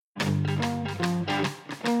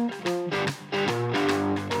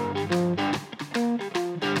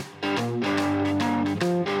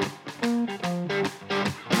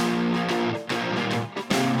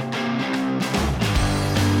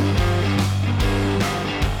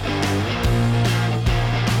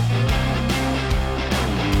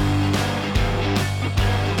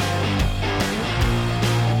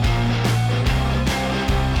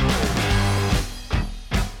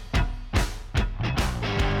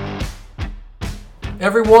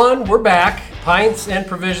Everyone, we're back. Pints and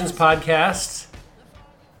Provisions podcast.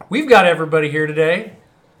 We've got everybody here today.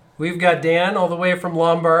 We've got Dan all the way from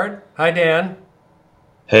Lombard. Hi, Dan.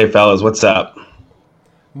 Hey, fellas, what's up?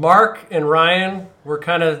 Mark and Ryan, we're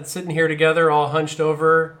kind of sitting here together, all hunched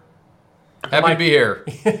over. Happy to be here.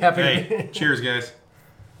 Hey, cheers, guys.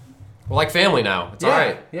 We're like family now. It's all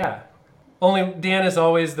right. Yeah. Only Dan is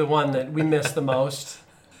always the one that we miss the most.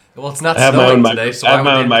 Well, it's not snowing today, so I have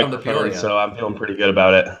why my would own Dan come to microphone, Peoria? so I'm feeling pretty good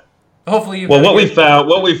about it. Hopefully you. Well, what we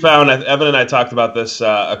found, Evan and I talked about this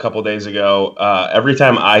a couple days ago. Every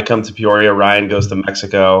time I come to Peoria, Ryan goes to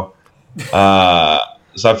Mexico. So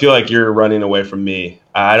I feel like you're running away from me.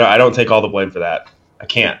 I don't take all the blame for that. I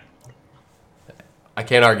can't. I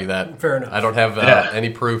can't argue that. Fair enough. I don't have any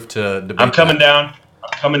proof to debate. I'm coming that. down.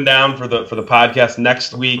 I'm coming down for the podcast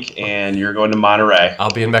next week, and you're going to Monterey.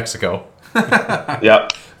 I'll be in Mexico.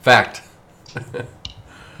 Yep. Fact.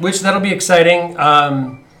 Which that'll be exciting.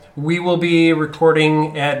 We will be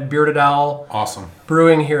recording at Bearded Owl Awesome.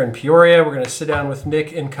 Brewing here in Peoria. We're going to sit down with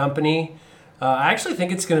Nick and company. I actually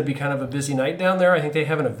think it's going to be kind of a busy night down there. I think they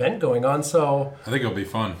have an event going on, so I think it'll be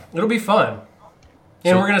fun. it'll be fun.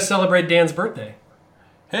 And we're going to celebrate Dan's birthday.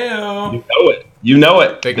 Hey-o. You know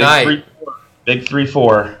it. Big night. 3-4. Big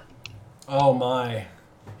 3-4. Oh, my.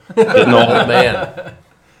 Getting old. Oh, man.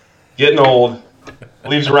 Getting old.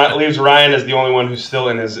 Leaves Ryan as the only one who's still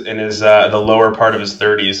in his the lower part of his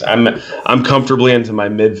 30s. I'm comfortably into my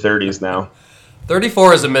mid 30s now.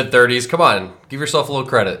 34 is a mid-30s. Come on. Give yourself a little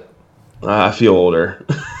credit. I feel older.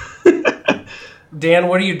 Dan,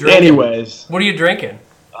 what are you drinking? Anyways, What are you drinking?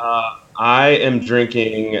 I am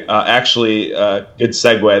drinking. Actually, good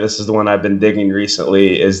segue. This is the one I've been digging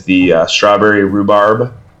recently. Is the strawberry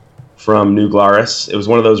rhubarb from New Glarus. It was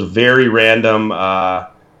one of those very random.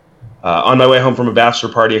 On my way home from a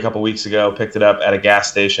bachelor party a couple weeks ago, picked it up at a gas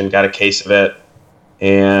station, got a case of it,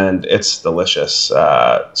 and it's delicious.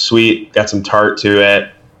 Sweet, got some tart to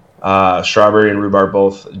it. Strawberry and rhubarb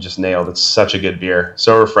both just nailed. It's such a good beer.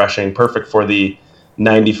 So refreshing. Perfect for the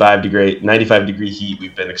 95 degree heat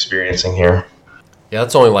we've been experiencing here. Yeah,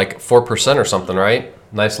 that's only like 4% or something, right?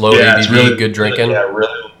 Nice low it's ABV, really good drinking. Yeah,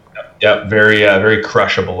 really. Yep, very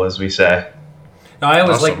crushable, as we say. Now, I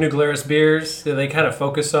always Awesome. like New Glarus beers. They kind of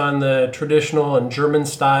focus on the traditional and German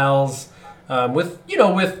styles, with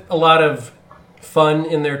a lot of fun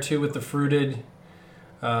in there too, with the fruited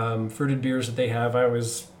beers that they have.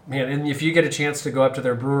 And if you get a chance to go up to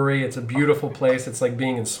their brewery, it's a beautiful place. It's like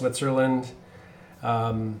being in Switzerland.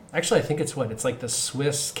 Actually, I think it's like the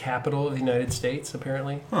Swiss capital of the United States,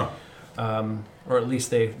 apparently. Huh. Or at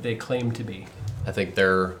least they claim to be. I think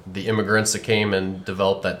they're the immigrants that came and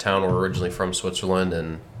developed that town were originally from Switzerland,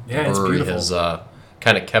 and Yeah, the it's brewery beautiful. has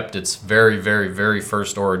kind of kept its very, very, very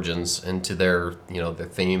first origins into their their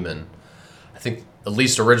theme. And I think at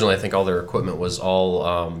least originally, I think all their equipment was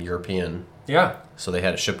all European, Yeah. so they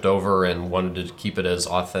had it shipped over and wanted to keep it as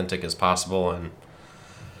authentic as possible. And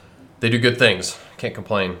they do good things. Can't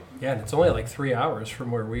complain. Yeah, and it's only like 3 hours from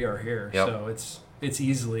where we are here, Yep. so it's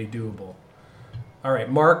easily doable. All right,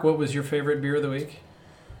 Mark, what was your favorite beer of the week?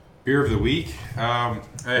 Beer of the week. What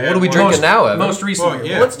are we drinking now, Evan? Most recent Well,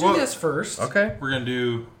 beer. yeah, Let's do well- this first. Okay. We're going to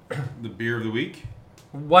do the beer of the week.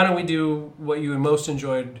 Why don't we do what you most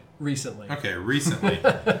enjoyed recently? Okay, recently.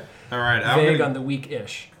 All right. Vague on the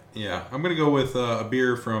week-ish. Yeah, I'm going to go with a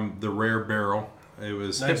beer from the Rare Barrel. It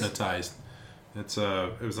was Nice. Hypnotized.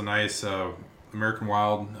 It was a nice American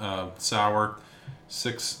Wild sour,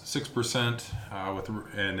 6%,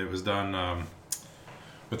 and it was done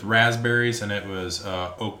with raspberries, and it was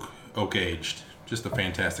oak aged. Just a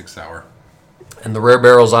fantastic sour. And the Rare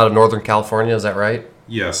Barrel's out of Northern California, is that right?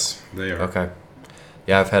 Yes, they are. Okay.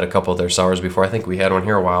 Yeah, I've had a couple of their sours before. I think we had one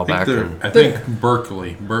here a while back. And I think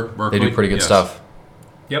Berkeley. Berkeley. they do pretty good yes. stuff.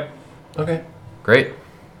 Yep. Okay. Great.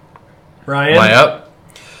 Ryan? Am I up?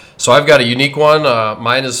 So I've got a unique one.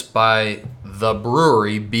 Mine is by The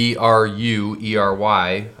Brewery, Bruery,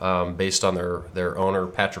 based on their owner,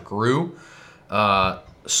 Patrick Roux.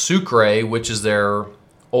 Sucre, which is their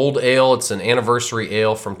old ale. It's an anniversary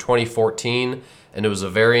ale from 2014, and it was a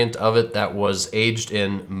variant of it that was aged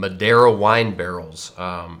in Madeira wine barrels.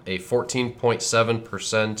 A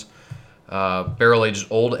 14.7%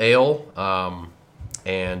 barrel-aged old ale,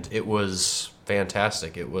 and it was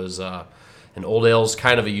fantastic. It was an old ale's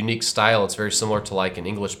kind of a unique style. It's very similar to like an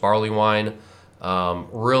English barley wine.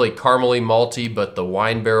 Really caramely, malty, but the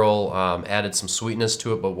wine barrel added some sweetness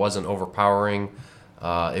to it, but wasn't overpowering.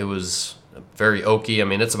 It was very oaky. I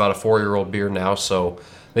mean, it's about a 4-year-old beer now, so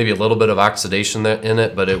maybe a little bit of oxidation in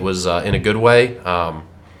it, but it was in a good way.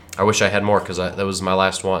 I wish I had more because that was my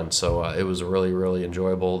last one. So it was really, really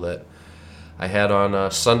enjoyable. That I had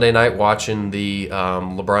on Sunday night watching the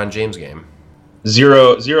LeBron James game.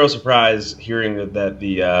 Zero surprise hearing that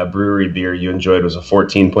the brewery beer you enjoyed was a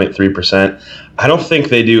 14.3%. I don't think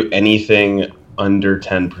they do anything under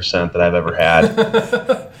 10% that I've ever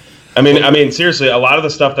had. I mean, seriously, a lot of the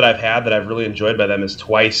stuff that I've had that I've really enjoyed by them is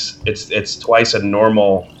twice. It's twice a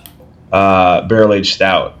normal barrel aged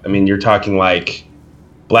stout. I mean, you're talking like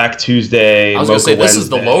Black Tuesday. I was going to say this Wednesday, is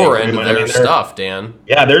the lower end of their stuff, Dan.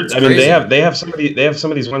 Yeah, It's I mean, crazy. they have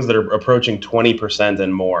some of these ones that are approaching 20%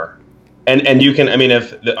 and more. And you can, I mean,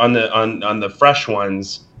 if on the fresh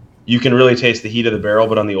ones, you can really taste the heat of the barrel,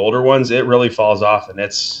 but on the older ones, it really falls off, and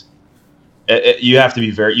you have to be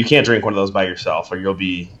you can't drink one of those by yourself, or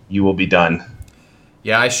you will be done.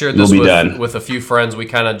 Yeah, I shared this with a few friends. We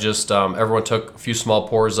kind of just everyone took a few small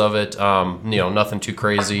pours of it. Nothing too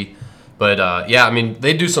crazy, but yeah, I mean,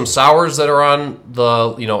 they do some sours that are on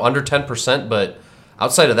the under 10%, but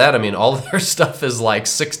outside of that, I mean, all of their stuff is like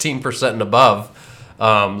 16% and above.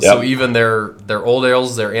 So even their old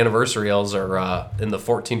ales, their anniversary ales are in the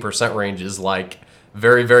 14% range, is like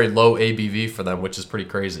very, very low ABV for them, which is pretty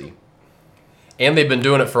crazy. And they've been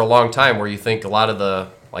doing it for a long time, where you think a lot of the,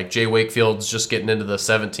 like Jay Wakefield's just getting into the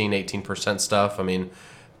 17, 18% stuff. I mean,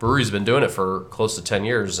 brewery's been doing it for close to 10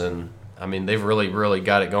 years, and I mean, they've really, really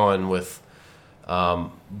got it going with,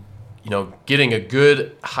 getting a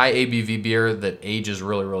good high ABV beer that ages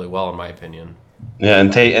really, really well, in my opinion. Yeah,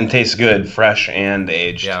 and tastes good, fresh and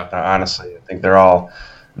aged. Yeah. Honestly, I think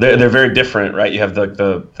they're very different, right? You have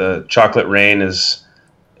the Chocolate Rain is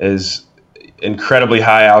incredibly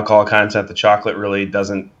high alcohol content. The chocolate really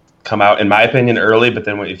doesn't come out, in my opinion, early. But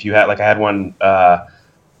then if you had, like, I had one a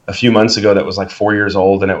few months ago that was like 4 years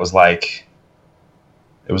old, and it was like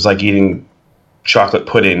eating chocolate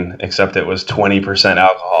pudding, except it was 20%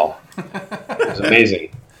 alcohol. It was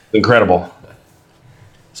amazing, incredible.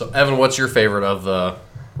 So, Evan, what's your favorite of the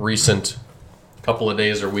recent couple of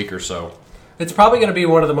days or week or so? It's probably going to be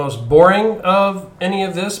one of the most boring of any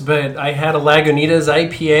of this, but I had a Lagunitas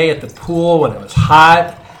IPA at the pool when it was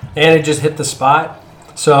hot, and it just hit the spot.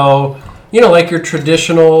 So, like your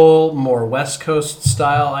traditional, more West Coast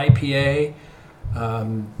style IPA, it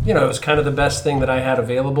was kind of the best thing that I had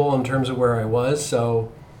available in terms of where I was.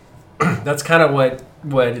 So that's kind of what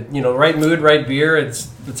right mood, right beer,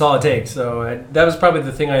 it's all it takes. So that was probably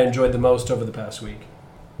the thing I enjoyed the most over the past week.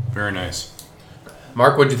 Very nice.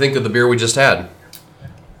 Mark, what did you think of the beer we just had?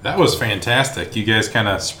 That was fantastic. You guys kind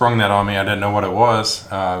of sprung that on me. I didn't know what it was.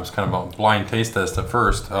 It was kind of a blind taste test at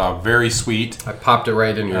first. Very sweet. I popped it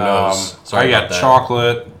right in your nose. I got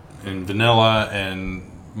chocolate and vanilla and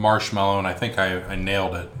marshmallow, and I think I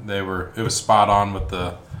nailed it. It was spot on with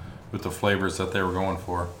the flavors that they were going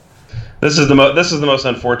for. This is the most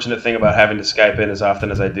unfortunate thing about having to Skype in as often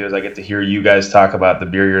as I do, is I get to hear you guys talk about the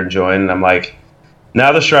beer you're enjoying, and I'm like,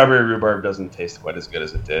 now the strawberry rhubarb doesn't taste quite as good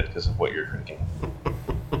as it did because of what you're drinking.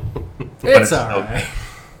 It's all right.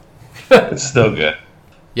 It's still good.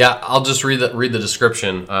 Yeah, I'll just read the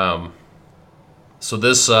description. So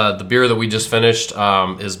this the beer that we just finished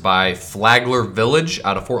is by Flagler Village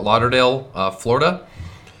out of Fort Lauderdale, Florida.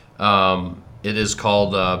 It is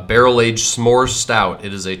called Barrel Aged S'mores Stout.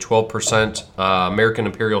 It is a 12% American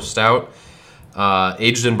Imperial Stout,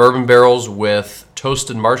 aged in bourbon barrels with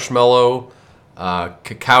toasted marshmallow,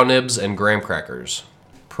 cacao nibs, and graham crackers.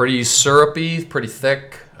 Pretty syrupy, pretty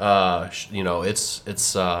thick.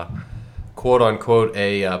 It's quote unquote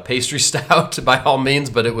a pastry stout by all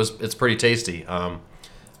means, but it's pretty tasty. I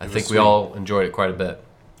think we all enjoyed it quite a bit.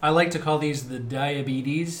 I like to call these the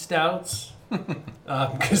diabetes stouts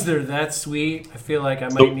because they're that sweet. I feel like I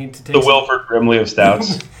might need to take the Wilford Brimley of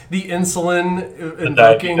stouts. the insulin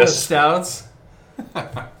invoking of stouts.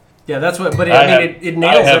 Yeah, that's what. But it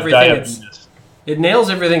nails everything. It nails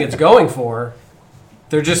everything it's going for.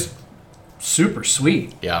 They're just super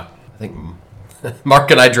sweet. Yeah, I think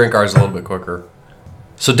Mark and I drink ours a little bit quicker.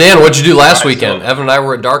 So Dan, what'd you do last weekend? Evan and I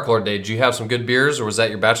were at Dark Lord Day. Did you have some good beers, or was that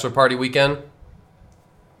your bachelor party weekend?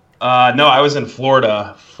 No, I was in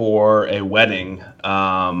Florida for a wedding,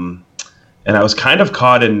 and I was kind of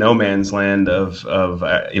caught in no man's land of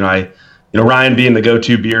Ryan being the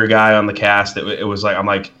go-to beer guy on the cast. It was like, I'm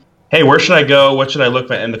like, hey, where should I go? What should I look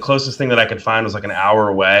for? And the closest thing that I could find was like an hour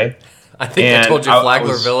away. I think I told you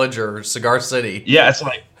Flagler Village or Cigar City. Yeah, it's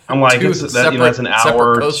like that's an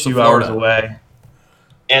hour, 2 hours away.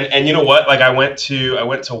 And you know what? Like I went to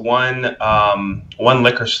one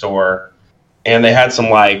liquor store, and they had some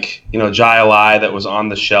Jai Alai that was on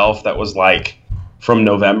the shelf that was like from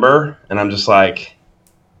November, and I'm just like,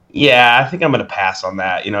 yeah, I think I'm gonna pass on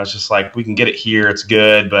that. It's just like we can get it here, it's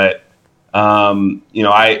good, but I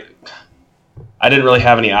I didn't really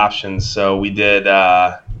have any options, so we did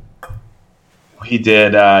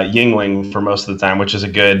Yingling for most of the time, which is a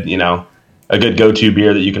good go-to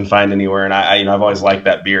beer that you can find anywhere. And I've always liked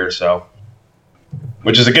that beer, so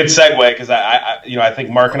which is a good segue because I think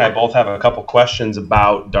Mark and I both have a couple questions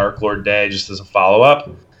about Dark Lord Day just as a follow-up.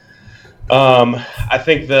 I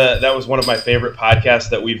think that was one of my favorite podcasts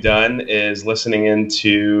that we've done is listening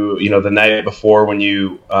into the night before when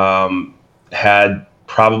you had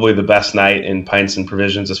probably the best night in pints and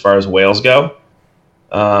provisions as far as whales go.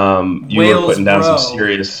 You were putting down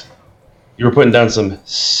some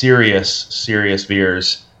serious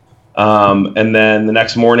beers. And then the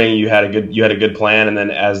next morning you had a good plan. And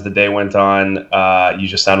then as the day went on, you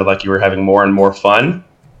just sounded like you were having more and more fun.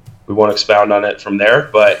 We won't expound on it from there,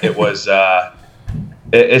 but it was,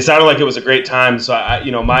 it sounded like it was a great time. So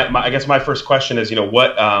I guess my first question is,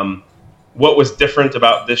 what was different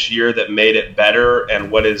about this year that made it better? And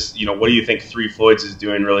what do you think Three Floyds is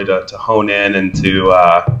doing really to hone in and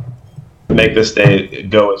to make this day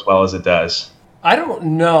go as well as it does? I don't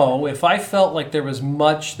know if I felt like there was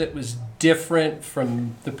much that was different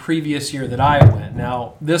from the previous year that I went.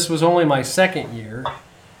 Now, this was only my second year,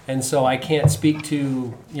 and so I can't speak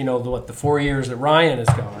to, the 4 years that Ryan has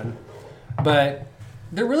gone. But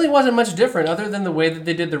there really wasn't much different other than the way that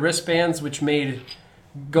they did the wristbands, which made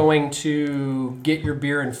going to get your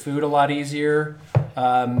beer and food a lot easier.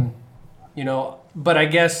 But I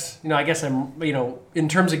guess I'm, in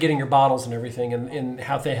terms of getting your bottles and everything and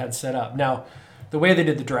how they had set up. Now, the way they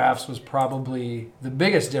did the drafts was probably the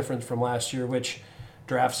biggest difference from last year, which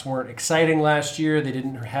drafts weren't exciting last year. They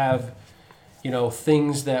didn't have,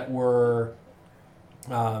 things that were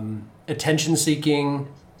attention-seeking.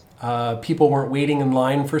 People weren't waiting in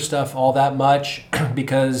line for stuff all that much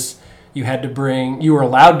because you were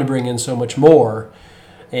allowed to bring in so much more.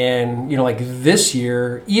 And, like this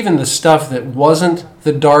year, even the stuff that wasn't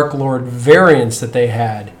the Dark Lord variants that they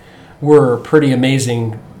had were pretty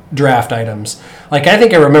amazing draft items. Like, I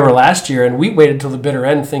think I remember last year, and we waited till the bitter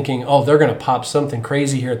end thinking, oh, they're going to pop something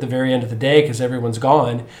crazy here at the very end of the day because everyone's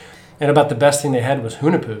gone. And about the best thing they had was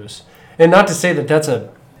Hunapoo's. And not to say that that's a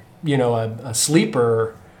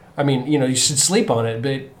sleeper. I mean, you should sleep on it,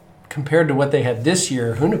 but compared to what they had this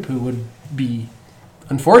year, Hunapoo would be,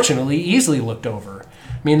 unfortunately, easily looked over.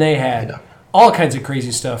 I mean, they had all kinds of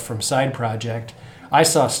crazy stuff from Side Project. I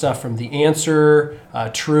saw stuff from The Answer,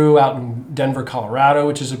 True out in Denver, Colorado,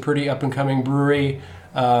 which is a pretty up-and-coming brewery.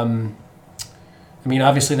 Obviously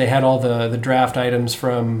they had all the draft items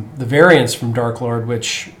from the variants from Dark Lord,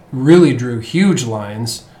 which really drew huge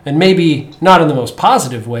lines. And maybe not in the most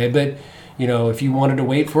positive way, but, if you wanted to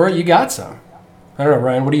wait for it, you got some. I don't know,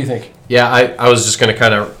 Ryan, what do you think? Yeah, I was just going to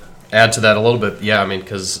kind of add to that a little bit. Yeah,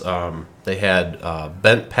 because they had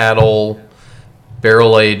bent paddle,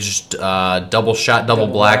 barrel-aged double shot, double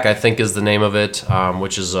black, I think is the name of it,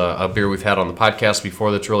 which is a beer we've had on the podcast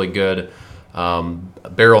before that's really good.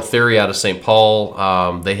 Barrel Theory out of St.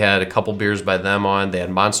 Paul. They had a couple beers by them on. They had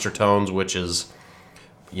Monster Tones, which is,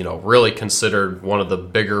 really considered one of the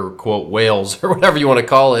bigger, quote, whales or whatever you want to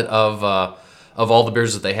call it of all the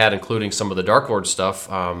beers that they had, including some of the Dark Lord stuff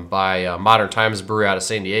by Modern Times Brewery out of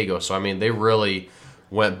San Diego. So, they really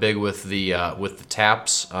went big with the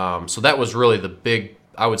taps. So that was really the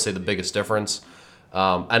biggest difference.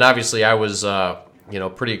 And obviously I was,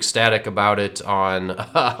 pretty ecstatic about it on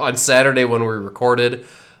on Saturday when we recorded.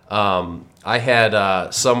 I had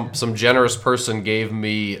some generous person gave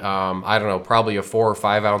me, probably a 4 or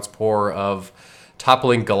 5 ounce pour of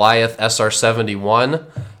Toppling Goliath SR71.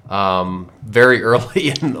 Very early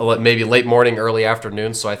in maybe late morning, early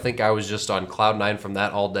afternoon. So I think I was just on cloud 9 from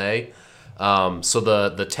that all day. So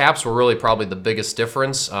the taps were really probably the biggest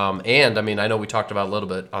difference. And I know we talked about a little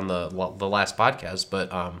bit on the last podcast,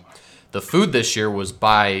 but the food this year was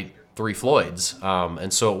by Three Floyds.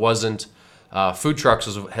 And so it wasn't food trucks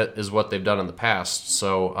is what they've done in the past.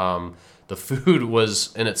 So the food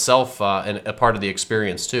was in itself a part of the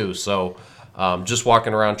experience too. So just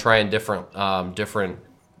walking around trying different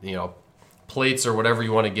plates or whatever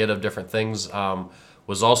you want to get of different things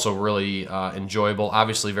was also really enjoyable.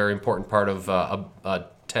 Obviously, very important part of a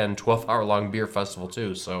 10, 12-hour-long beer festival,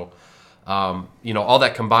 too. So, all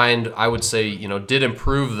that combined, I would say, did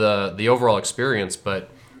improve the overall experience. But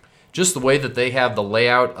just the way that they have the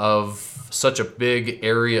layout of such a big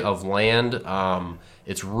area of land,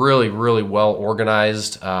 it's really, really well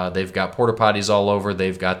organized. They've got porta potties all over.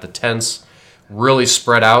 They've got the tents really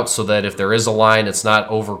spread out so that if there is a line, it's not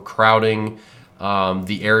overcrowding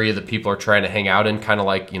the area that people are trying to hang out in, kind of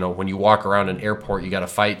like, when you walk around an airport, you got to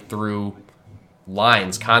fight through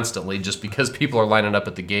lines constantly just because people are lining up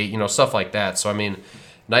at the gate, stuff like that. So,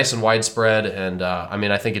 nice and widespread. And I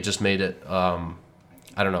mean, I think it just made it, I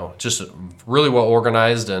don't know, just really well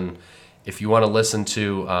organized. And if you want to listen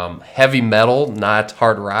to heavy metal, not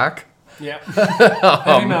hard rock, Yeah.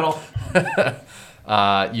 Heavy metal.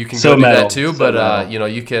 you can So go do metal. that too. So But metal. you know,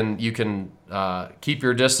 you can keep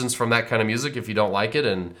your distance from that kind of music if you don't like it,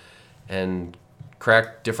 and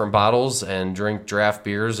crack different bottles and drink draft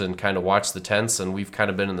beers and kind of watch the tents. And we've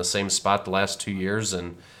kind of been in the same spot the last 2 years,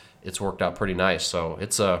 and it's worked out pretty nice. So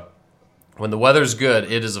it's when the weather's good,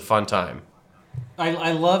 it is a fun time.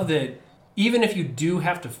 I love that even if you do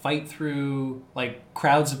have to fight through like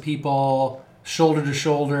crowds of people, shoulder to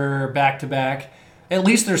shoulder, back to back, at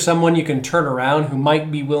least there's someone you can turn around who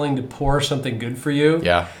might be willing to pour something good for you.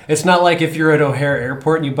 Yeah. It's not like if you're at O'Hare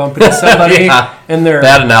Airport and you bump into somebody Yeah. and they're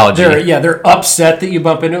Bad analogy. They're upset that you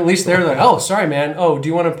bump into. At least they're like, oh, sorry, man. Oh, do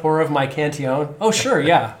you want to pour of my Cantillon? Oh, sure,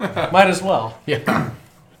 yeah. Might as well. Yeah.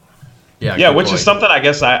 Yeah, good which point. is something I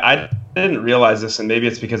guess I didn't realize this, and maybe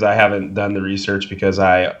it's because I haven't done the research, because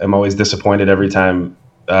I am always disappointed every time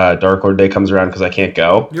Dark Lord Day comes around because I can't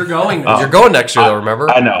go. You're going. You're going next year, though. Remember?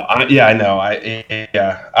 I know. I know.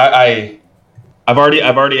 I've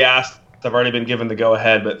already asked. I've already been given the go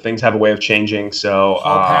ahead, but things have a way of changing. So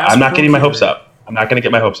pass I'm not getting my procured. hopes up. I'm not going to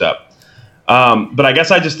get my hopes up. But I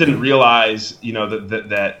guess I just didn't realize,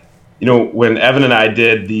 that when Evan and I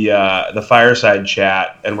did the fireside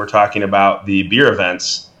chat and we're talking about the beer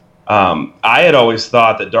events, I had always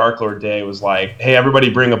thought that Dark Lord Day was like, hey, everybody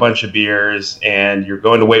bring a bunch of beers and you're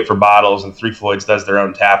going to wait for bottles, and Three Floyds does their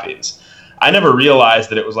own tappings. I never realized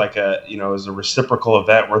that it was like it was a reciprocal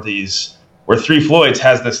event where Three Floyds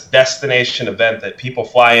has this destination event that people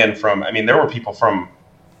fly in from. I mean, there were people from,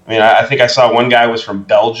 I think I saw one guy was from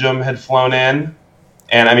Belgium, had flown in.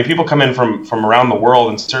 And I mean, people come in from around the world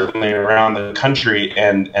and certainly around the country,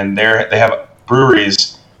 and they have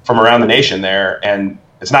breweries from around the nation there. And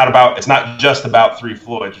it's not just about Three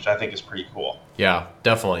Floyds, which I think is pretty cool. Yeah,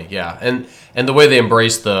 definitely. Yeah, and the way they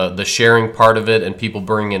embrace the sharing part of it and people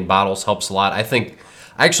bringing in bottles helps a lot. I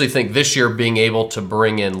actually think this year being able to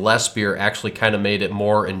bring in less beer actually kind of made it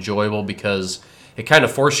more enjoyable, because it kind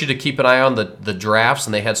of forced you to keep an eye on the drafts,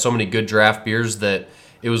 and they had so many good draft beers that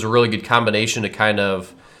it was a really good combination to kind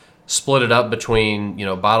of split it up between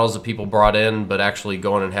bottles that people brought in, but actually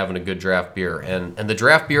going and having a good draft beer. And the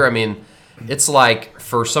draft beer, I mean, it's like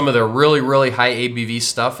for some of their really, really high ABV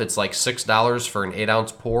stuff, it's like $6 for an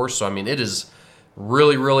 8-ounce pour. So I mean, it is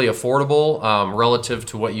really, really affordable relative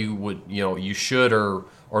to what you would, you should or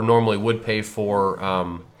normally would pay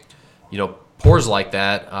for, pours like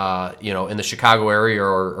that, in the Chicago area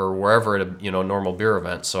or wherever at a normal beer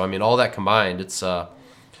event. So I mean, all that combined, it's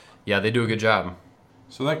they do a good job.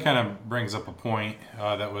 So that kind of brings up a point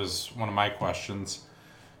that was one of my questions.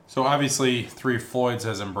 So obviously, Three Floyds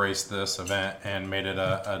has embraced this event and made it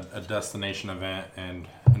a destination event and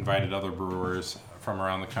invited other brewers from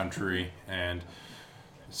around the country. And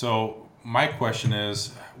so my question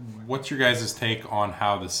is, what's your guys' take on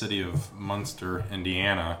how the city of Munster,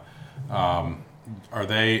 Indiana, are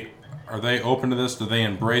they open to this? Do they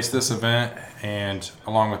embrace this event? And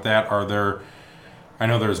along with that, I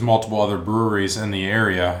know there's multiple other breweries in the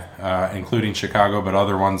area, including Chicago, but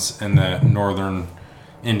other ones in the northern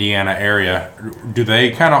Indiana area. Do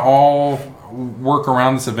they kind of all work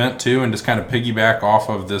around this event too and just kind of piggyback off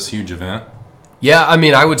of this huge event? Yeah, I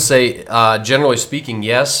mean, I would say generally speaking,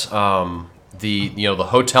 yes. The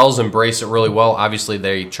hotels embrace it really well. Obviously,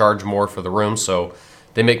 they charge more for the room, so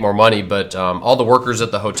they make more money. But all the workers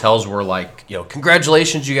at the hotels were like,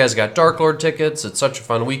 congratulations, you guys got Dark Lord tickets. It's such a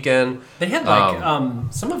fun weekend. They had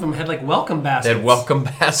some of them had like welcome baskets. They had welcome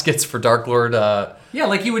baskets for Dark Lord. Yeah,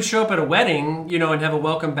 like you would show up at a wedding, and have a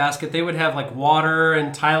welcome basket. They would have like water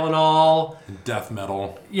and Tylenol. Death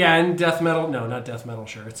metal. Yeah, and death metal. No, not death metal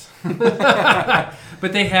shirts.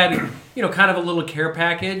 But they had, kind of a little care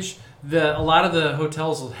package. A lot of the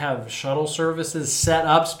hotels will have shuttle services set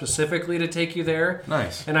up specifically to take you there.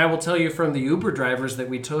 Nice. And I will tell you from the Uber drivers that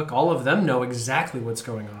we took, all of them know exactly what's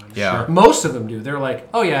going on. Yeah. Most of them do. They're like,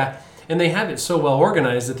 oh yeah. And they have it so well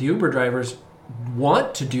organized that the Uber drivers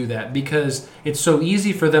want to do that because it's so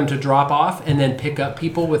easy for them to drop off and then pick up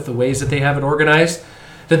people with the ways that they have it organized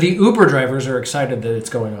that the Uber drivers are excited that it's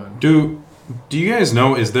going on. Do you guys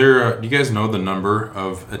know? Do you guys know the number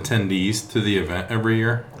of attendees to the event every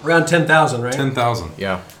year? Around 10,000, right? 10,000.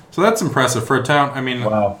 Yeah. So that's impressive for a town. I mean,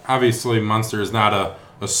 Wow. Obviously Munster is not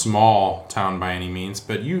a small town by any means,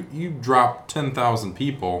 but you drop 10,000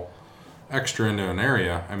 people extra into an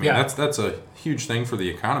area. I mean, Yeah. that's a huge thing for the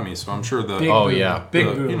economy. So I'm sure the Big Oh, boom. yeah. Big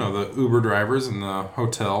the, boom. you know, the Uber drivers and the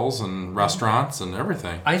hotels and restaurants and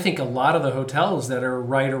everything. I think a lot of the hotels that are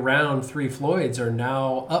right around Three Floyds are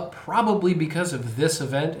now up probably because of this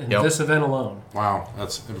event and Yep. this event alone. Wow,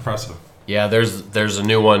 that's impressive. Yeah, there's a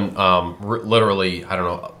new one, literally, I don't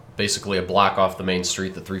know, basically a block off the main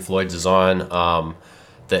street that Three Floyds is on.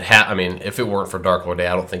 I mean, if it weren't for Dark Lord Day,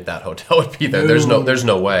 I don't think that hotel would be there. There's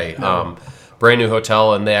no way. Brand new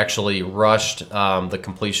hotel, and they actually rushed the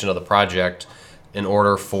completion of the project in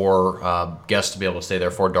order for guests to be able to stay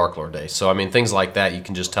there for Dark Lord Day. So I mean, things like that, you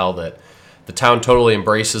can just tell that the town totally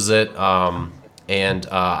embraces it. And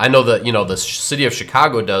I know that the city of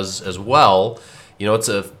Chicago does as well. It's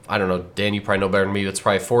I don't know, Dan, you probably know better than me. It's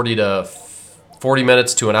probably 40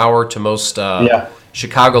 minutes to an hour to most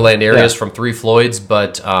Chicagoland areas from Three Floyds,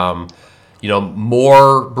 but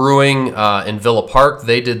Moore Brewing in Villa Park,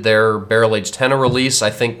 they did their barrel aged Henna release.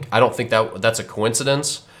 I don't think that's a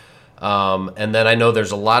coincidence. And then I know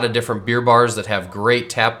there's a lot of different beer bars that have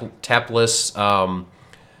great tap lists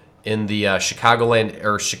in the Chicagoland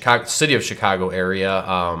or city of Chicago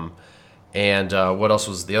area. And what else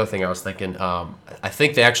was the other thing I was thinking? I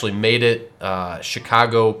think they actually made it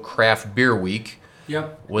Chicago Craft Beer Week.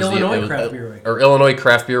 Yep. Illinois Craft Beer Week. Or Illinois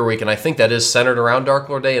Craft Beer Week, and I think that is centered around Dark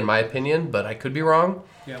Lord Day, in my opinion, but I could be wrong.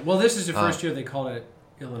 Yeah. Well, this is the first year they called it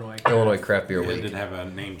Illinois. Illinois Craft Beer It Week. did have a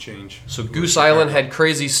name change. So Goose Island had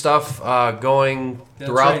crazy stuff going That's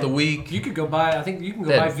throughout right. the week. You could go buy. I think you can go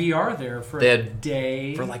They buy had- VR there for they a had-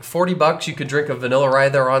 day. For like $40, you could drink a vanilla rye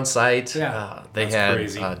there on site. Yeah. They That's had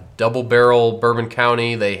crazy. double barrel Bourbon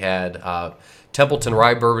County. They had Templeton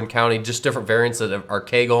Rye Bourbon County, just different variants that are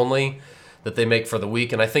keg only that they make for the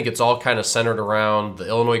week. And I think it's all kind of centered around the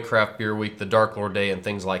Illinois Craft Beer Week, the Dark Lord Day, and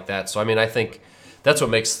things like that. So, I mean, I think that's what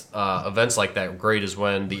makes events like that great, is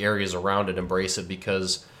when the areas around it embrace it,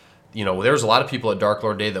 because there's a lot of people at Dark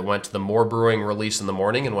Lord Day that went to the Moore Brewing release in the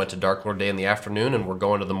morning and went to Dark Lord Day in the afternoon, and were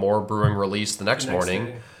going to the Moore Brewing release the next morning.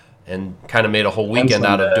 day. And kind of made a whole weekend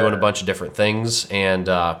out of doing a bunch of different things. And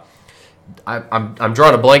I'm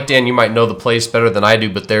drawing a blank, Dan. You might know the place better than I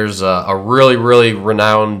do, but there's a really, really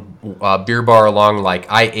renowned beer bar along like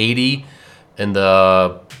I-80 in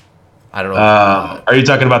the, I don't know. Are you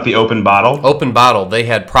talking about the Open Bottle? Open Bottle. They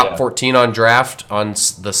had Prop 14 on draft on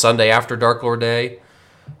the Sunday after Dark Lord Day.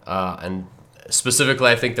 And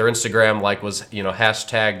specifically, I think their Instagram was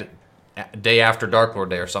hashtagged day after Dark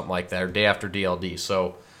Lord Day or something like that, or day after DLD.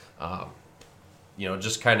 So,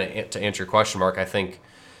 just kind of to answer your question, Mark, I think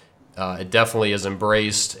it definitely is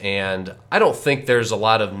embraced, and I don't think there's a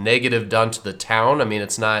lot of negative done to the town. I mean,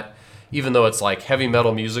 it's not, even though it's like heavy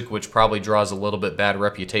metal music, which probably draws a little bit bad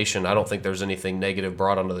reputation, I don't think there's anything negative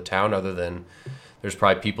brought onto the town, other than there's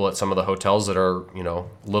probably people at some of the hotels that are, a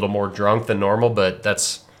little more drunk than normal, but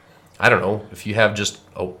that's, I don't know, if you have just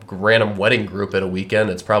a random wedding group at a weekend,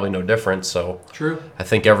 it's probably no different. So True. I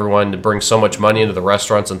think everyone brings so much money into the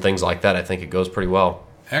restaurants and things like that, I think it goes pretty well.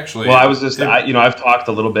 Actually, Well, I was just, I've talked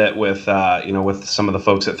a little bit with, with some of the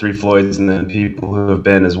folks at Three Floyds and then people who have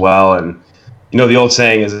been as well. And, the old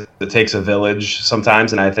saying is it takes a village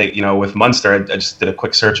sometimes. And I think, with Munster, I just did a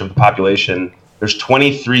quick search of the population. There's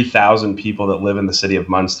 23,000 people that live in the city of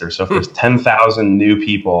Munster. So if there's 10,000 new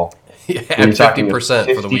people, Yeah, you're talking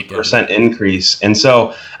 50% for the weekend. 50% increase. And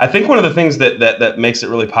so I think one of the things that makes it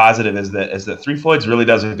really positive is that Three Floyds really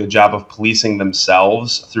does a good job of policing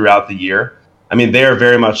themselves throughout the year. I mean, they are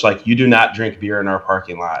very much like, you do not drink beer in our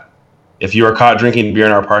parking lot. If you are caught drinking beer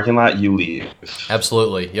in our parking lot, you leave.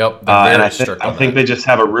 Absolutely. Yep. And I think they just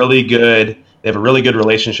have a really good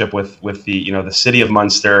relationship with the the city of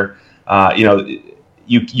Munster.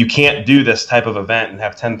 You can't do this type of event and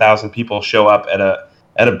have 10,000 people show up at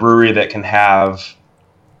a brewery that can have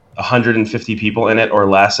 150 people in it or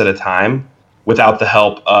less at a time without the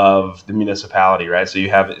help of the municipality, right? So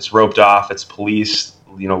it's roped off, it's policed,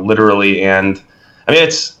 literally, and I mean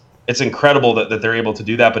it's incredible that they're able to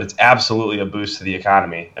do that, but it's absolutely a boost to the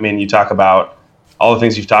economy. I mean, you talk about all the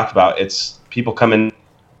things you've talked about. It's people come in,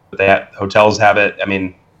 hotels have it. I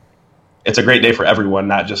mean, it's a great day for everyone,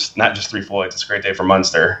 not just Three Floyds. It's a great day for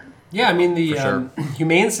Munster. Yeah, I mean the For sure.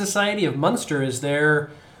 Humane Society of Munster is they're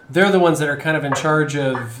the ones that are kind of in charge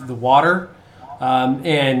of the water,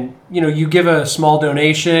 and you give a small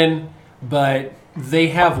donation, but they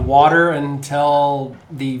have water until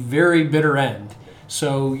the very bitter end.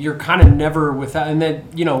 So you're kind of never without, and then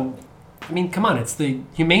I mean, come on, it's the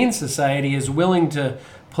Humane Society is willing to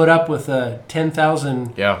put up with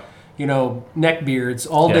 10,000 Yeah. neckbeards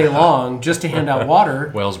all day Yeah. long just to hand out water.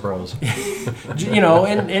 Wales Bros. And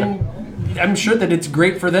I'm sure that it's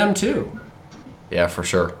great for them too. Yeah, for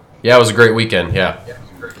sure. Yeah, it was a great weekend. Yeah.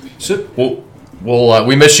 So,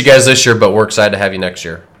 We missed you guys this year, but we're excited to have you next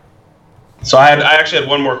year. So I actually had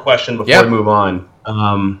one more question before we move on.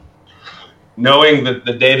 Knowing that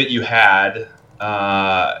the day that you had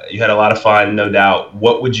a lot of fun, no doubt.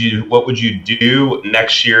 What would you do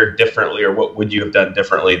next year differently, or what would you have done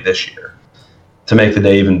differently this year to make the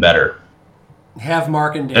day even better? have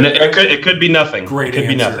Mark and Dan. And it could be nothing. Great It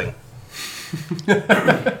could answer. be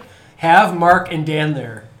nothing. Have Mark and Dan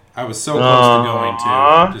there. I was so close to going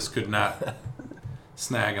to, just could not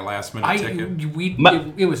snag a last minute ticket.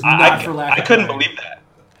 It was not for lack of I couldn't trying. believe that.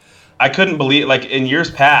 I couldn't believe, like, in years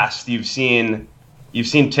past, you've seen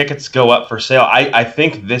tickets go up for sale. I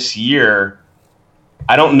think this year,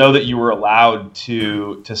 I don't know that you were allowed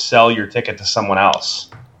to sell your ticket to someone else.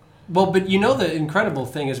 Well, but you know the incredible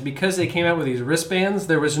thing is because they came out with these wristbands,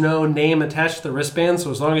 there was no name attached to the wristband,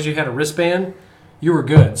 so as long as you had a wristband, you were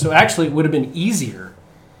good. So actually, it would have been easier.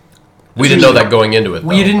 We didn't know that going into it,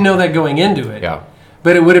 though. You didn't know that going into it. Yeah.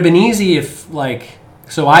 But it would have been easy if,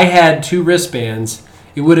 so I had 2 wristbands.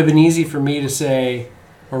 It would have been easy for me to say,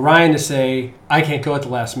 or Ryan to say, I can't go at the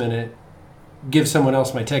last minute. Give someone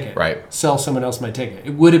else my ticket. Right. Sell someone else my ticket.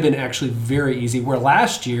 It would have been actually very easy. Where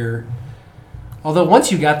last year, although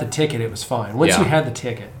once you got the ticket, it was fine. Once you had the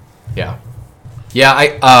ticket. Yeah.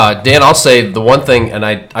 Yeah, Dan, I'll say the one thing, and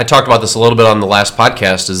I talked about this a little bit on the last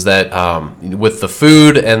podcast, is that with the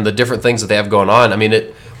food and the different things that they have going on, I mean,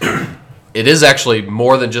 it is actually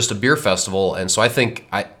more than just a beer festival. And so I think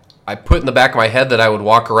I put in the back of my head that I would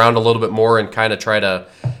walk around a little bit more and kind of try to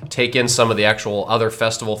take in some of the actual other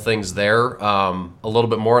festival things there a little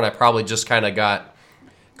bit more. And I probably just kind of got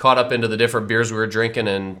caught up into the different beers we were drinking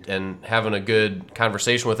and having a good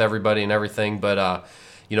conversation with everybody and everything. But,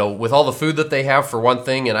 with all the food that they have for one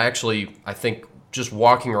thing, and I think just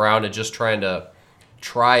walking around and just trying to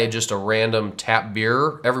try just a random tap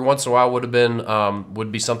beer every once in a while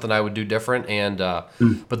would be something I would do different. And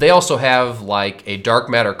but they also have like a Dark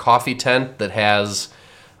Matter coffee tent that has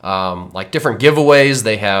like different giveaways.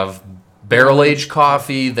 They have barrel aged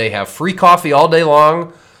coffee. They have free coffee all day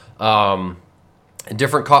long.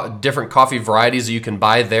 Different coffee varieties that you can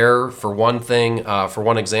buy there. For one thing, for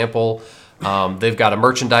one example, they've got a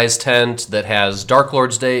merchandise tent that has Dark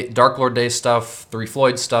Lord Day stuff, Three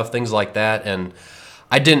Floyd stuff, things like that. And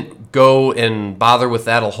I didn't go and bother with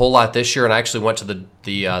that a whole lot this year, and I actually went to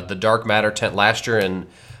the Dark Matter tent last year, and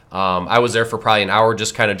I was there for probably an hour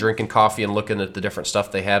just kind of drinking coffee and looking at the different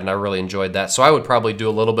stuff they had, and I really enjoyed that. So I would probably do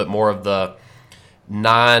a little bit more of the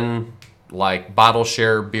bottle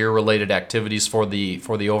share beer related activities for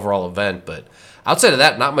the overall event, but outside of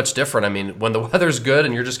that, not much different. I mean, when the weather's good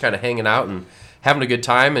and you're just kind of hanging out and having a good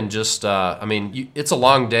time, and just it's a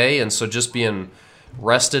long day, and so just being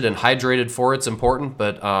rested and hydrated for it's important.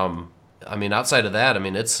 But outside of that,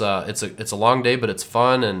 it's a long day, but it's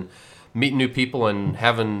fun, and meeting new people and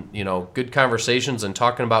having good conversations and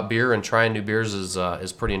talking about beer and trying new beers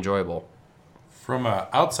is pretty enjoyable. From an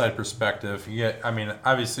outside perspective,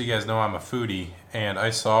 obviously you guys know I'm a foodie, and I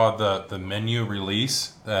saw the menu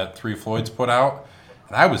release that Three Floyds put out,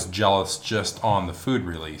 and I was jealous just on the food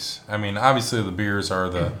release. I mean, obviously the beers are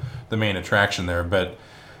the main attraction there, but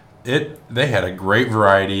they had a great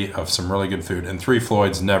variety of some really good food, and Three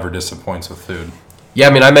Floyds never disappoints with food. Yeah,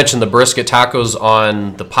 I mentioned the brisket tacos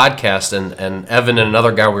on the podcast, and Evan and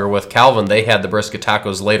another guy we were with, Calvin, they had the brisket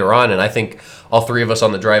tacos later on, and I think all three of us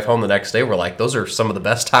on the drive home the next day were like, those are some of the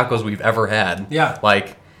best tacos we've ever had. Yeah.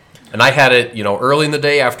 And I had it, early in the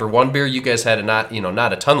day after one beer. You guys had it not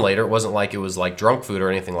a ton later. It wasn't like it was like drunk food or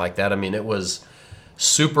anything like that. I mean, it was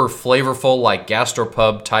super flavorful, like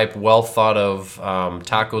gastropub type, well thought of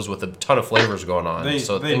tacos with a ton of flavors going on. Things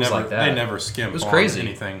like that. They never skimp. It was crazy. On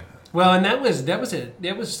anything. Well, and that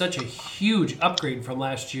was such a huge upgrade from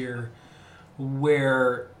last year,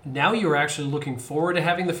 where now you were actually looking forward to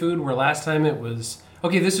having the food, where last time it was,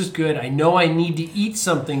 okay, this is good. I know I need to eat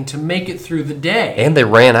something to make it through the day. And they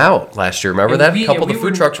ran out last year. Remember that? A couple of the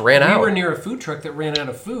food trucks ran out. We were near a food truck that ran out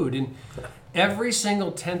of food, and every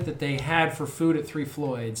single tent that they had for food at Three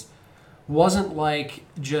Floyds wasn't like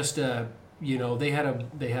just they had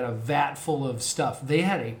a vat full of stuff. They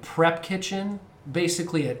had a prep kitchen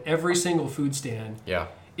basically at every single food stand. Yeah.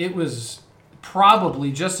 It was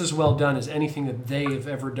probably just as well done as anything that they have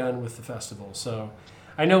ever done with the festival. So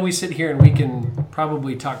I know we sit here and we can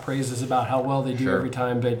probably talk praises about how well they do every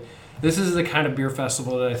time, but this is the kind of beer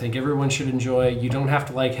festival that I think everyone should enjoy. You don't have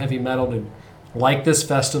to like heavy metal to like this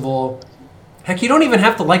festival. Heck, you don't even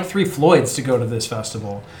have to like Three Floyds to go to this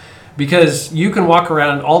festival, because you can walk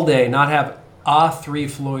around all day, not have a Three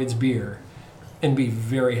Floyds beer, and be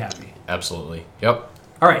very happy. Absolutely. Yep.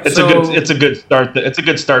 All right, It's so a good start. It's a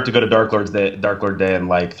good start to go to Dark Lord Day and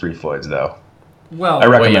like Three Floyds though. well, I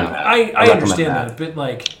recommend yeah. that. I recommend understand that, but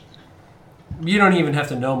like, you don't even have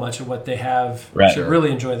to know much of what they have Right. to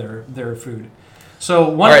really enjoy their food. So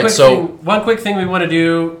one All right, quick so- thing, one quick thing we want to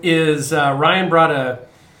do is Ryan brought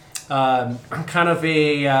a kind of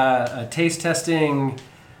a taste testing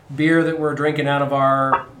beer that we're drinking out of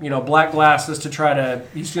our black glasses to try to.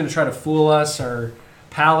 He's going to try to fool us, our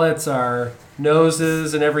palates, our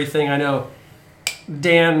noses, and everything. I know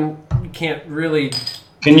Dan can't really.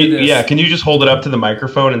 Can do you this. Can you just hold it up to the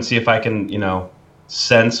microphone and see if I can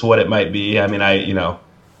sense what it might be? I mean,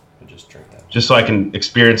 Just drink that. just so I can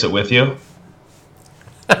experience it with you.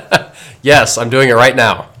 Yes, I'm doing it right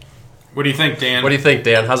now. What do you think, Dan? What do you think,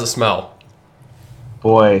 Dan? How's it smell?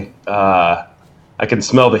 Boy, I can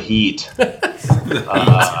smell the heat.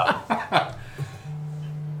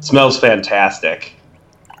 Smells fantastic.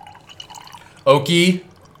 Oaky,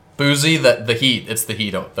 boozy, the heat. It's the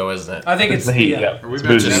heat, though, isn't it? I think it's the heat. yeah. Yeah, Are we it's about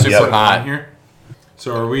to boozy, just super yeah. sit hot. on here?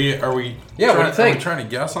 So are we? Yeah, what do you Are think? we trying to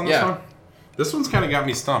guess on this Yeah. one? This one's kind of got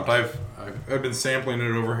me stumped. I've been sampling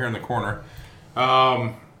it over here in the corner.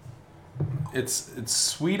 It's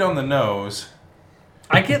sweet on the nose.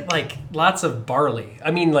 I get like lots of barley.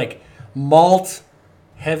 I mean, like malt,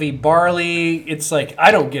 heavy barley. It's like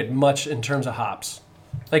I don't get much in terms of hops.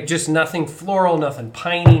 Like just nothing floral, nothing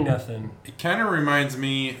piney, nothing. It kind of reminds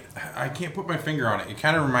me. I can't put my finger on it. It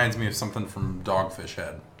kind of reminds me of something from Dogfish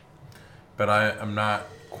Head, but I'm not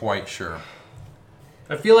quite sure.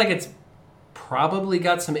 I feel like it's probably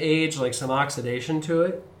got some age, like some oxidation to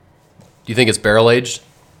it. Do you think it's barrel aged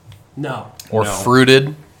No, or No.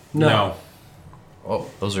 fruited? no. Oh,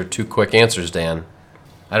 those are two quick answers, Dan.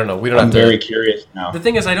 I don't know. We don't I'm have to. very curious now. The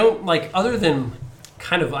thing is, I don't like other than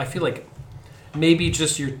kind of. I feel like maybe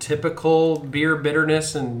just your typical beer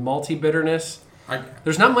bitterness and malty bitterness.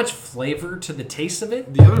 There's not much flavor to the taste of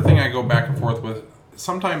it. The other thing I go back and forth with,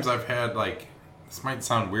 sometimes I've had this might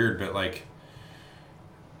sound weird, but like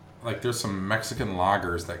there's some Mexican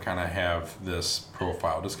lagers that kind of have this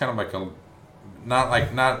profile, just kind of like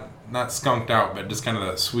not skunked out, but just kind of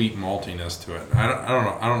that sweet maltiness to it. I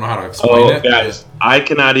don't know how to explain Oh, it. guys, I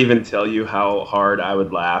cannot even tell you how hard I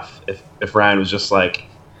would laugh if Ryan was just like,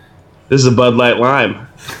 "This is a Bud Light Lime."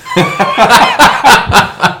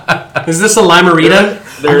 Is this a limerita?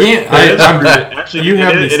 Actually, You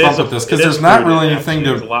have me it is stumped a- with this it because is there's not fruited, really actually.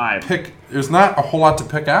 anything It's to lime. pick. There's not a whole lot to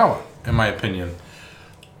pick out, in my opinion.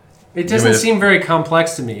 It doesn't if- seem very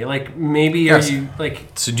complex to me. Like maybe Yes. are you like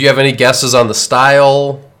So, do you have any guesses on the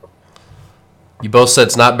style? You both said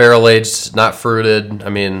it's not barrel aged, not fruited. I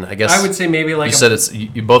mean, I guess I would say maybe like you said it's.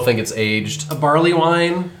 You both think it's aged. a barley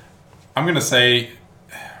wine. I'm gonna say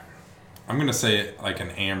like an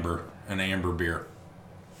amber beer.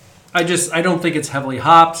 I don't think it's heavily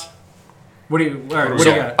hopped. What do you? All right, what do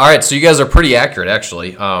you got? All right, so you guys are pretty accurate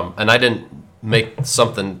actually, and I didn't bring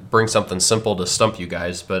something simple to stump you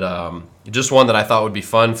guys, but just one that I thought would be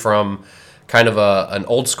fun from kind of an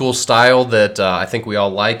old school style that I think we all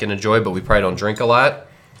like and enjoy, but we probably don't drink a lot.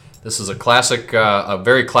 This is a classic, a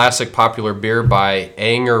very classic, popular beer by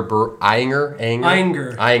Ayinger Brewery,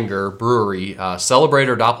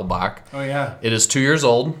 Celebrator Doppelbock. Oh yeah. It is 2 years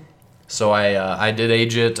old, so I did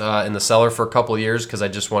age it in the cellar for a couple of years because I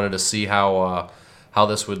just wanted to see how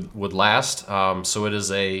this would last. So it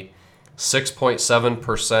is a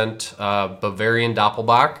 6.7% Bavarian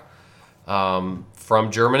Doppelbock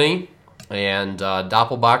from Germany, and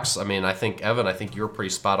Doppelbocks. I mean, I think Evan, you were pretty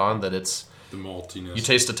spot on that it's. The maltiness. You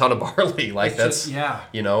taste a ton of barley, like It's that's just- yeah.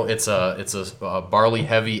 It's a barley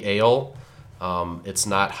heavy ale. It's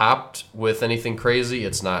not hopped with anything crazy.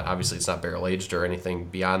 It's not barrel aged or anything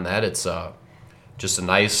beyond that. It's just a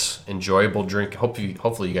nice, enjoyable drink.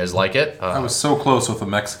 Hopefully you guys like it. I was so close with a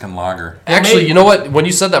Mexican lager. Actually, you know what? When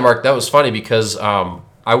you said that, Mark, that was funny because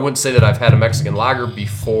I wouldn't say that I've had a Mexican lager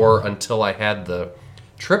before until I had the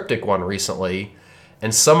Triptych one recently.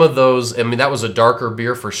 And some of those, I mean, that was a darker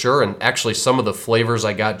beer for sure. And actually, some of the flavors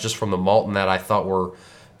I got just from the malt in that I thought were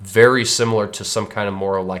very similar to some kind of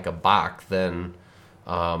more like a Bock than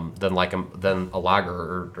a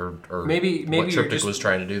lager or Maybe what you're Triptych just- was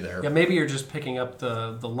trying to do there. Yeah, maybe you're just picking up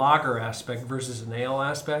the lager aspect versus an ale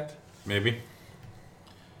aspect. Maybe.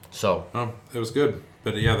 So Oh, it was good.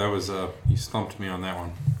 But yeah, that was you stumped me on that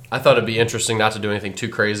one. I thought it'd be interesting not to do anything too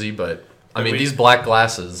crazy, but I mean, we- these black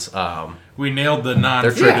glasses. We nailed the tricky.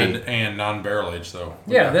 non-fruited and non-barrel aged though.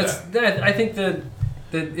 We Yeah, got that. I think that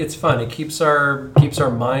it's fun. It keeps our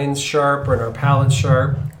minds sharp and our palates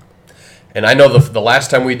sharp. And I know the last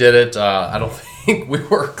time we did it, I don't think we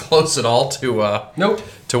were close at all to Nope.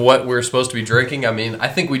 to what we were supposed to be drinking. I mean, I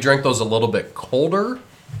think we drank those a little bit colder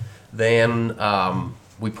than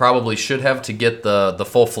we probably should have to get the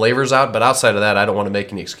full flavors out. But outside of that, I don't want to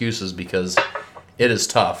make any excuses because it is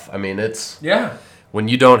tough. I mean, it's when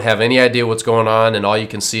you don't have any idea what's going on and all you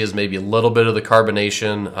can see is maybe a little bit of the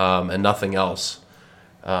carbonation and nothing else.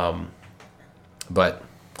 But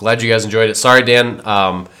glad you guys enjoyed it. Sorry,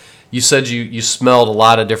 Dan. You said you smelled a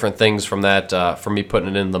lot of different things from that from me putting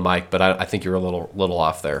it in the mic, but I think you were a little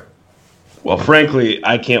off there. Well, frankly,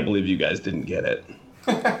 I can't believe you guys didn't get it.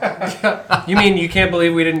 You mean you can't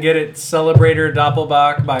believe we didn't get it? Celebrator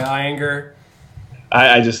Doppelbock by Iyengar.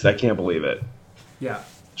 I can't believe it. Yeah.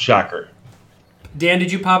 Shocker. Dan,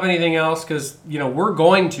 did you pop anything else? Because we're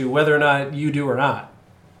going to, whether or not you do or not.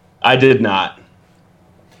 I did not.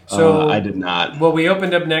 So I did not. What we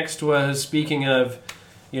opened up next was, speaking of,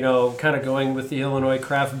 kind of going with the Illinois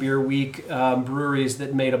Craft Beer Week breweries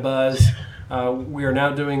that made a buzz. We are now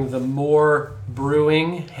doing the Moore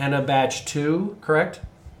Brewing Henna Batch 2, correct?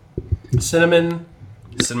 Cinnamon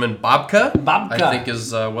Babka? Babka. I think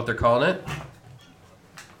is what they're calling it.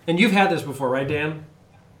 And you've had this before, right, Dan?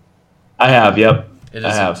 I have, yep. It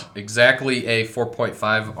is exactly a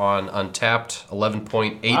 4.5 on Untapped,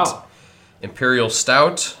 11.8 Wow. Imperial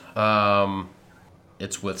Stout.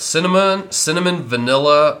 It's with cinnamon,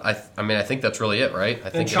 vanilla. I think that's really it, right? I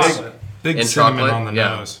think And chocolate. Big And cinnamon chocolate, on the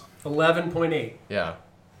yeah. nose. 11.8. Yeah.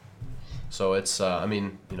 So it's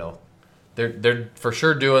they're for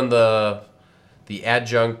sure doing the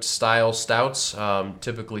adjunct style stouts,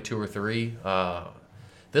 typically 2 or 3.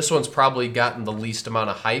 This one's probably gotten the least amount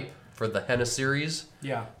of hype for the Henna series.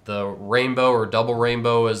 Yeah. The Rainbow or Double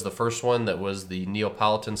Rainbow is the first one that was the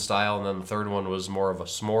Neapolitan style, and then the third one was more of a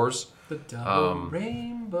s'mores. The Double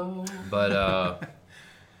Rainbow. But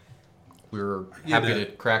we were happy to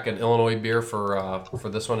crack an Illinois beer for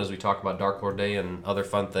this one as we talk about Dark Lord Day and other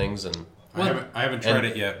fun things. And I haven't tried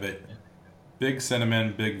it yet, but big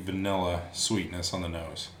cinnamon, big vanilla sweetness on the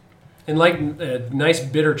nose. And like a nice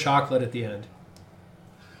bitter chocolate at the end.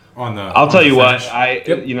 I'll tell you what,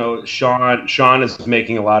 Yep. Sean is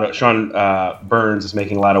making a lot of Burns is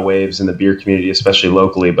making a lot of waves in the beer community, especially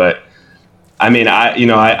locally. But I mean,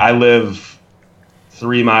 I live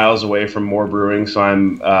 3 miles away from Moore Brewing, so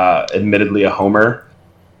I'm admittedly a homer.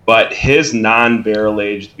 But his non-barrel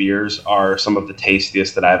aged beers are some of the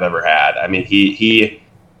tastiest that I've ever had. I mean,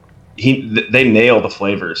 they nail the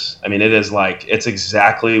flavors. I mean, it's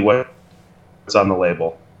exactly what's on the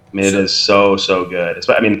label. I mean, it is so good.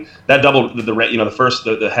 I mean, that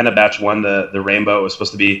the Henna Batch 1, the Rainbow was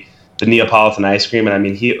supposed to be the Neapolitan ice cream, and I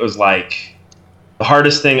mean, it was like the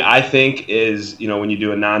hardest thing I think is when you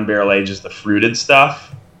do a non-barrel age is the fruited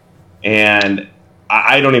stuff, and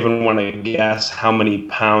I don't even want to guess how many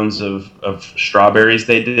pounds of strawberries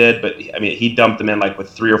they did, but I mean, he dumped them in like with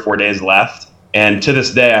 3 or 4 days left, and to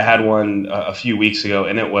this day, I had one a few weeks ago,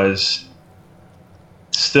 and it was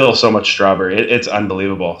still so much strawberry. It's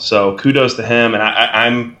unbelievable. So kudos to him, and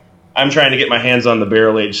I'm trying to get my hands on the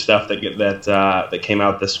barrel aged stuff that came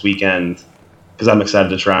out this weekend because I'm excited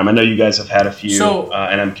to try them. I know you guys have had a few,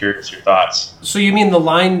 and I'm curious your thoughts. So you mean the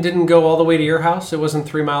line didn't go all the way to your house? It wasn't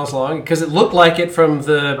 3 miles long? Because it looked like it from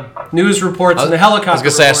the news reports and the helicopter I was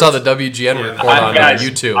gonna say reports. I saw the WGN report on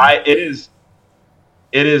YouTube.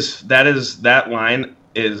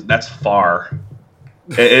 That's far.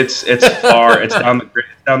 It's far. It's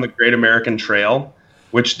down the Great American Trail,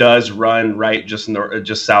 which does run right just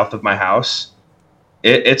south of my house.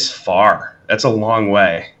 It's far. That's a long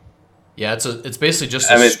way. Yeah, it's basically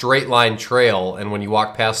just a straight line trail, and when you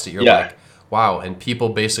walk past it, you're like, wow. And people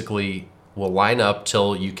basically will line up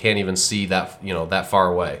till you can't even see that that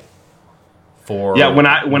far away. For when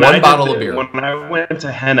I went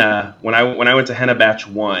to Henna Batch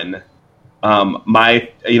 1.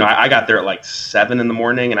 I got there at like 7 in the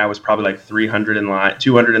morning, and I was probably like 200 in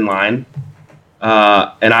line.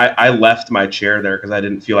 And I left my chair there because I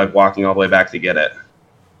didn't feel like walking all the way back to get it.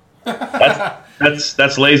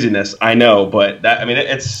 That's laziness, I know, but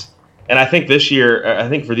it's. And I think this year, I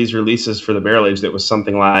think for these releases for the barrel aged, it was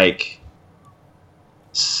something like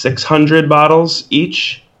 600 bottles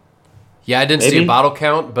each. Yeah, I didn't see a bottle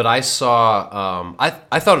count, but I saw.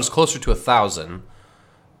 I thought it was closer to 1,000.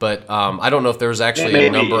 But I don't know if there was actually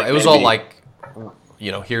a number. It was all like,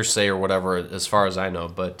 hearsay or whatever, as far as I know.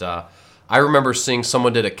 But I remember seeing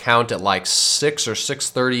someone did a count at like 6 or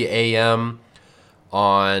 6:30 a.m.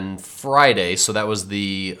 on Friday. So that was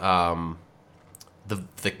the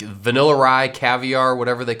vanilla rye caviar,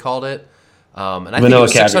 whatever they called it. And I think it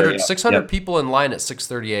was 600 people in line at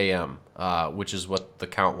 6:30 a.m., which is what the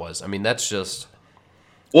count was. I mean, that's just.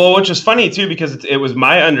 Well, which is funny, too, because it was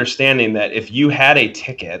my understanding that if you had a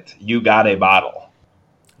ticket, you got a bottle.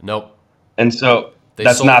 Nope. And so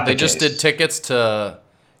That's not the They just case. did tickets to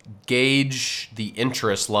gauge the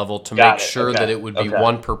interest level to Got make it. sure Okay. that it would be Okay.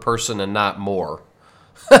 one per person and not more.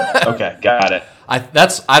 Okay, got it.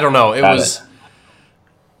 I don't know. It Got was it.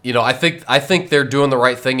 you know, I think they're doing the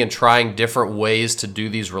right thing and trying different ways to do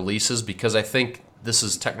these releases, because I think this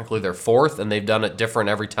is technically their fourth and they've done it different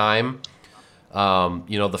every time.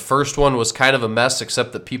 You know, the first one was kind of a mess,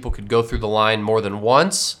 except that people could go through the line more than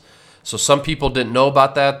once. So some people didn't know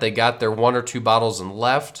about that. They got their 1 or 2 bottles and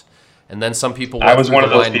left. And then some people I went was through one the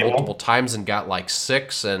of those line people. multiple times and got like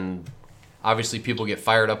 6. And obviously people get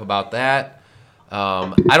fired up about that.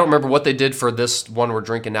 I don't remember what they did for this one we're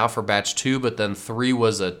drinking now for batch 2, but then 3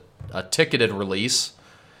 was a ticketed release.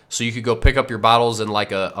 So you could go pick up your bottles in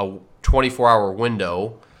like a 24-hour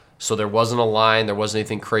window. So there wasn't a line. There wasn't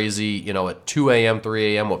anything crazy, you know, at 2 a.m.,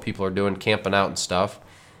 3 a.m., what people are doing, camping out and stuff.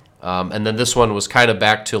 And then this one was kind of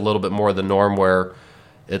back to a little bit more of the norm, where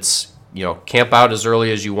it's, you know, camp out as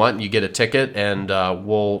early as you want and you get a ticket, and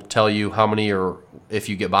we'll tell you how many or if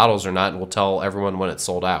you get bottles or not, and we'll tell everyone when it's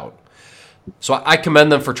sold out. So I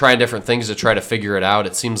commend them for trying different things to try to figure it out.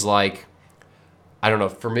 It seems like, I don't know,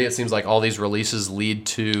 for me it seems like all these releases lead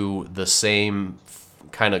to the same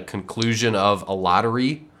kind of conclusion of a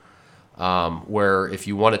lottery, where if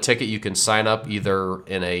you want a ticket, you can sign up either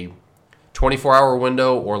in a 24-hour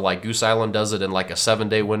window, or like Goose Island does it in like a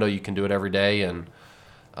 7-day window. You can do it every day, and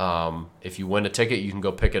if you win a ticket, you can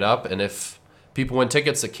go pick it up. And if people win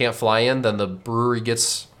tickets that can't fly in, then the brewery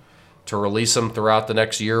gets to release them throughout the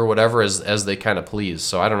next year or whatever, as they kind of please.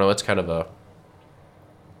 So I don't know. It's kind of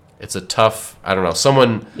it's a tough, I don't know.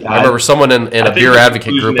 I remember someone in a think beer the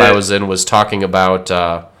advocate group conclusion I is- was in was talking about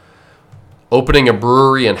opening a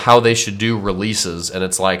brewery and how they should do releases. And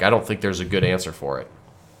it's like, I don't think there's a good answer for it.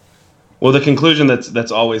 Well, the conclusion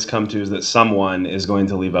that's always come to is that someone is going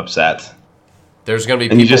to leave upset. There's going to be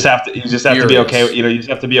And people, you just have to be furious. okay. You know, you just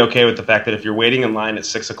have to be okay with the fact that if you're waiting in line at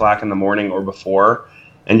 6 o'clock in the morning or before,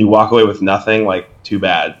 and you walk away with nothing, like, too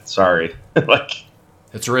bad. Sorry. Like,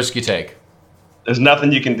 It's a risk you take. there's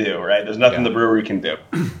nothing you can do, right? There's nothing Yeah. the brewery can do.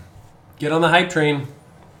 Get on the hype train.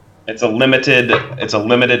 It's a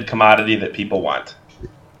limited commodity that people want.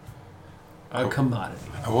 A commodity.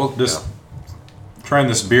 I will just trying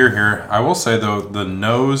this beer here. I will say though, the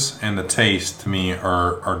nose and the taste to me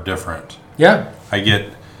are different. Yeah. I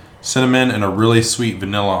get cinnamon and a really sweet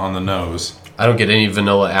vanilla on the nose, I don't get any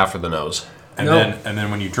vanilla after the nose. and No.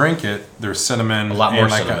 then when you drink it, there's cinnamon, A lot more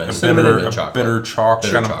and like cinnamon. a Cinnamon bitter, and a chocolate. bitter chalk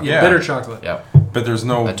Bitter kind of chocolate. yeah. Bitter chocolate. Yeah. But there's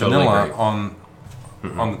no I totally vanilla agree.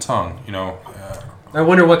 on the tongue. You know, I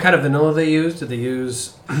wonder what kind of vanilla they use. Did they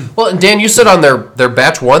use? Well, and Dan, you said on their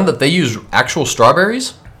batch 1 that they use actual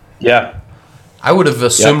strawberries? Yeah, I would have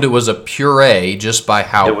assumed it was a puree just by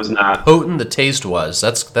how it was not. potent the taste was.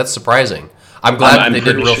 That's surprising. I'm glad that they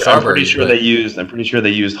did real strawberries. I'm pretty sure but- they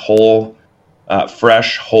used whole,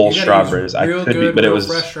 fresh whole You gotta strawberries. use I real could be, good, but it real was.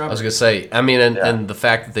 fresh I strawberries. was gonna say, I mean, Yeah. and the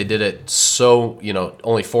fact that they did it so, you know,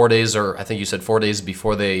 only 4 days, or I think you said 4 days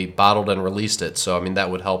before they bottled and released it. So I mean, that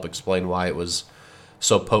would help explain why it was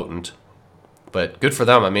so potent. But good for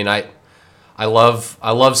them. I mean, I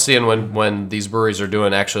love seeing when these breweries are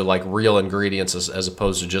doing actually like real ingredients as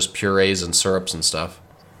opposed to just purees and syrups and stuff.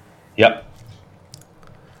 Yep.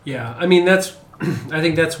 Yeah, I mean I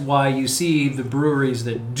think that's why you see the breweries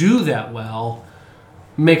that do that well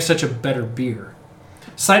make such a better beer.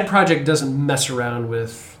 Side Project doesn't mess around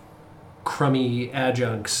with crummy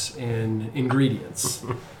adjuncts and ingredients.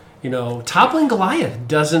 You know, Toppling Goliath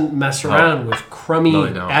doesn't mess around with crummy No,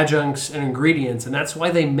 they don't. adjuncts and ingredients, and that's why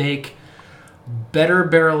they make better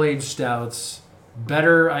barrel-aged stouts,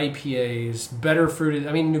 better IPAs, better fruited.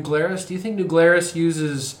 I mean, New Glarus. Do you think New Glarus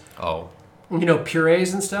uses Oh,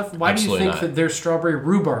 purees and stuff? Why Absolutely do you think not. that their strawberry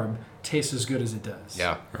rhubarb tastes as good as it does?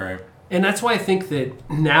 yeah. right. And that's why I think that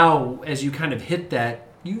now, as you kind of hit that,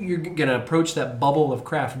 you're going to approach that bubble of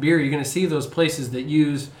craft beer. You're going to see those places that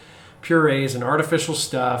use purees and artificial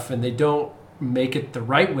stuff, and they don't make it the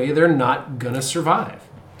right way. They're not going to survive.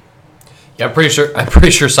 Yeah, I'm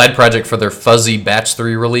pretty sure Side Project for their Fuzzy Batch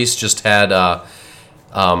 3 release just had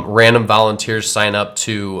random volunteers sign up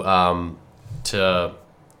to I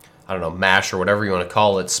don't know, mash or whatever you want to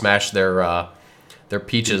call it, smash their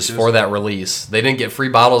peaches for that release. They didn't get free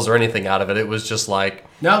bottles or anything out of it. It was just like,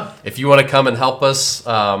 No, if you want to come and help us,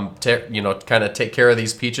 kind of take care of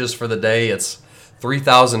these peaches for the day, it's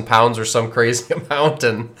 3,000 pounds or some crazy amount,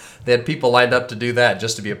 and they had people lined up to do that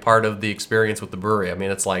just to be a part of the experience with the brewery. I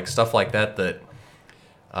mean, it's like stuff like that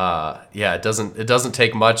it doesn't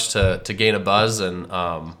take much to gain a buzz, and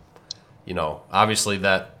obviously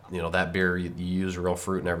that beer you use real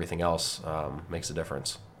fruit and everything else makes a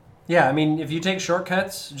difference. yeah, I mean, if you take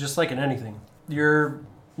shortcuts, just like in anything, you're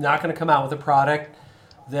not going to come out with a product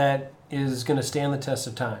that is going to stand the test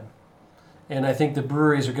of time. And I think the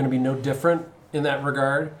breweries are going to be no different in that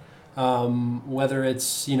regard. Whether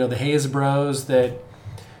it's, the Haze Bros that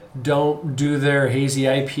don't do their hazy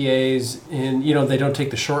IPAs in, they don't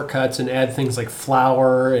take the shortcuts and add things like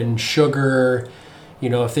flour and sugar.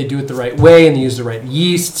 If they do it the right way and they use the right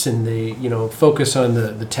yeasts and they, focus on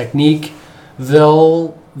the technique,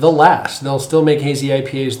 they'll last. They'll still make hazy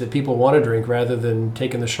IPAs that people want to drink rather than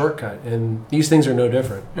taking the shortcut. And these things are no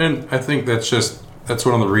different. And I think that's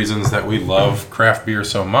one of the reasons that we love craft beer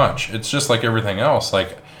so much. It's just like everything else.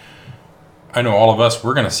 Like, I know all of us,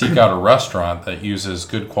 we're going to seek out a restaurant that uses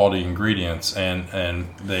good quality ingredients, and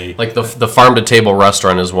they... Like the farm-to-table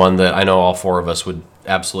restaurant is one that I know all four of us would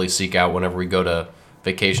absolutely seek out whenever we go to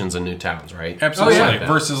vacations in new towns, right? Absolutely. Oh, yeah.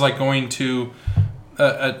 Versus like going to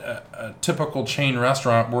a typical chain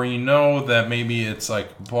restaurant where that maybe it's like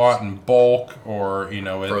bought in bulk, or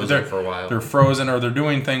Frozen for a while. They're frozen, or they're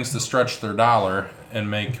doing things to stretch their dollar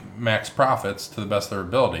and make max profits to the best of their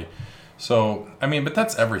ability. So, but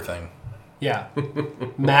that's everything. Yeah.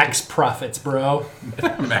 Max profits, bro.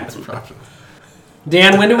 Max profits.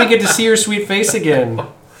 Dan, when do we get to see your sweet face again?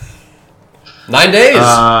 9 days.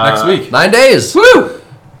 Next week. 9 days. Woo!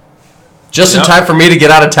 Just in time for me to get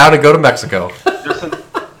out of town and go to Mexico.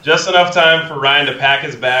 Just enough time for Ryan to pack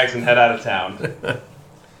his bags and head out of town.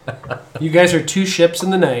 You guys are 2 ships in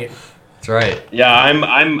the night. That's right. Yeah,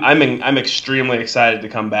 I'm extremely excited to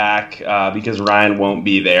come back because Ryan won't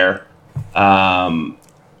be there.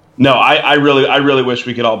 No, I really wish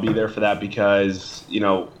we could all be there for that because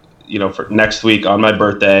for next week on my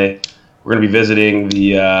birthday, we're gonna be visiting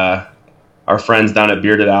our friends down at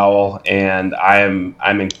Bearded Owl, and I'm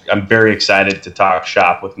very excited to talk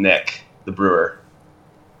shop with Nick, the brewer.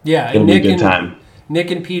 Yeah, It'll be a good time. Nick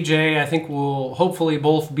and PJ, I think will hopefully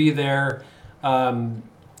both be there. I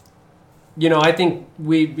think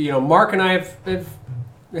Mark and I have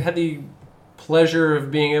had the pleasure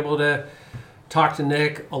of being able to talk to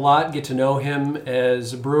Nick a lot, get to know him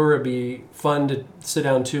as a brewer. It'd be fun to sit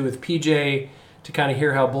down too with PJ to kind of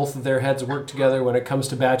hear how both of their heads work together when it comes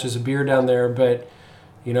to batches of beer down there. But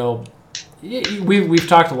we've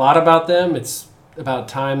talked a lot about them. It's about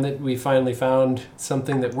time that we finally found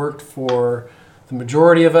something that worked for the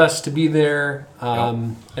majority of us to be there.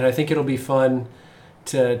 And I think it'll be fun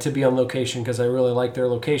to be on location because I really like their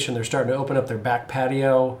location. They're starting to open up their back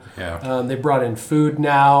patio. Yeah. They brought in food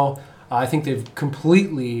now. I think they've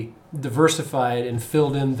completely diversified and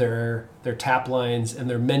filled in their tap lines and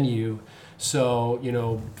their menu. So,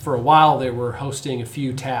 for a while they were hosting a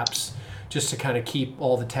few taps just to kind of keep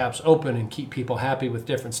all the taps open and keep people happy with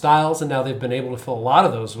different styles. And now they've been able to fill a lot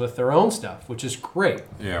of those with their own stuff, which is great.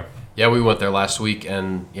 Yeah. Yeah, we went there last week,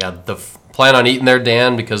 and plan on eating there,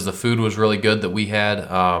 Dan, because the food was really good that we had.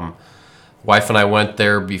 Wife and I went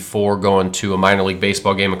there before going to a minor league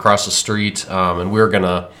baseball game across the street, and we were going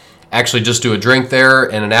to actually just do a drink there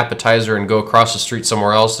and an appetizer and go across the street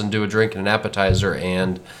somewhere else and do a drink and an appetizer.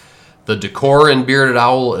 And the decor in Bearded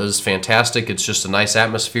Owl is fantastic. It's just a nice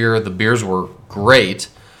atmosphere. The beers were great.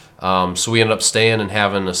 So we ended up staying and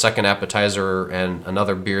having a second appetizer and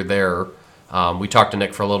another beer there. We talked to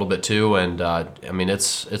Nick for a little bit too, and they're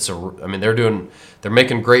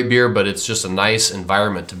making great beer, but it's just a nice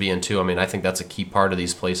environment to be in too. I think that's a key part of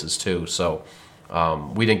these places too. So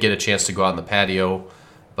we didn't get a chance to go out in the patio.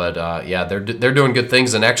 But they're doing good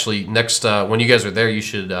things, and actually next when you guys are there, you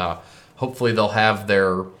should hopefully they'll have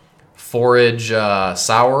their forage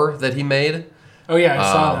sour that he made. Oh yeah,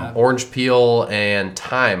 I saw that. Orange peel and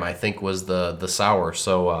thyme, I think, was the sour.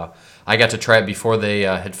 So I got to try it before they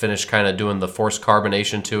had finished kind of doing the forced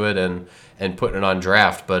carbonation to it and putting it on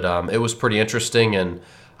draft. But it was pretty interesting, and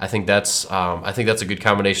I think that's a good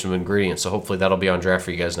combination of ingredients. So hopefully that'll be on draft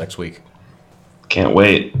for you guys next week. Can't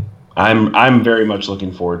wait. I'm very much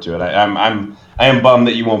looking forward to it. I am bummed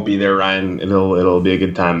that you won't be there, Ryan. It'll be a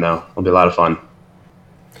good time though. It'll be a lot of fun.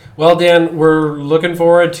 Well, Dan, we're looking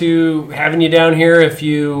forward to having you down here. If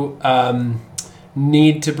you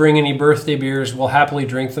need to bring any birthday beers, we'll happily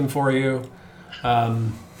drink them for you.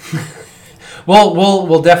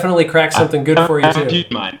 We'll definitely crack something good for you too.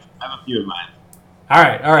 I have a few in mind. All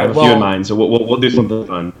right. I have a few in mind, so we'll do something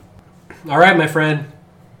fun. All right, my friend.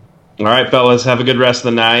 All right, fellas, have a good rest of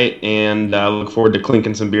the night, and look forward to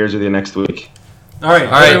clinking some beers with you next week. All right,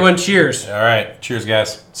 everyone, cheers. All right, cheers,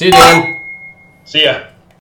 guys. See you, Dan. See ya.